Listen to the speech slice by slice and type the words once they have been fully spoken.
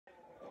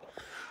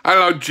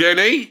Hello,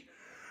 Jenny.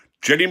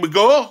 Jenny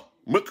McGaw?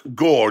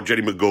 McGaw,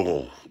 Jenny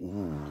McGaw.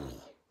 Ooh.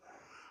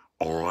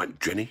 All right,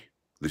 Jenny.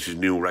 This is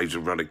Neil Razor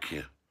Ruddock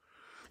here.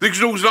 This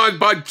is organised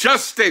by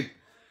Justin.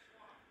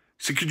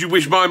 So could you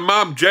wish my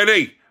mum,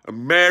 Jenny, a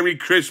Merry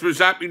Christmas,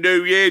 Happy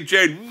New Year,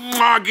 Jen?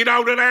 Mwah, get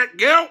hold of that,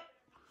 girl.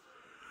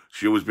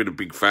 She's always been a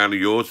big fan of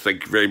yours.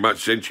 Thank you very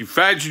much, Jen. She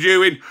fancied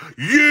you in.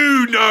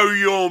 You know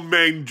your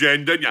men,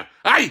 Jen, don't you?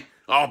 Hey,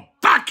 I'm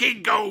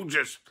fucking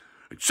gorgeous.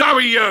 And so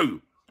are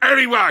you.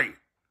 Anyway,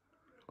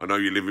 I know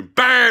you live in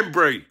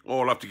Banbury. Oh,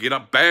 I'll have to get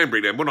up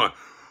Banbury then, won't I?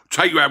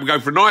 Take you out and go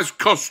for a nice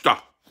Costa.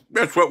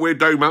 That's what we'll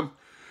do, Mum.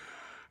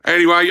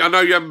 Anyway, I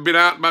know you haven't been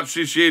out much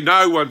this year.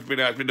 No one's been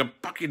out. It's been a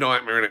fucking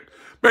nightmare, innit?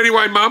 But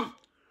anyway, Mum,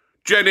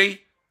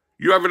 Jenny,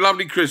 you have a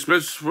lovely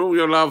Christmas for all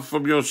your love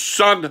from your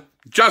son,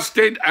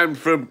 Justin, and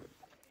from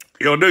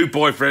your new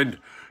boyfriend,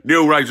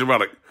 Neil Razor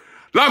Ruddock.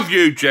 Love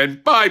you,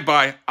 Jen.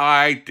 Bye-bye.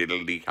 I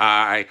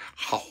diddly-hi.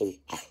 Ho,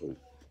 ho.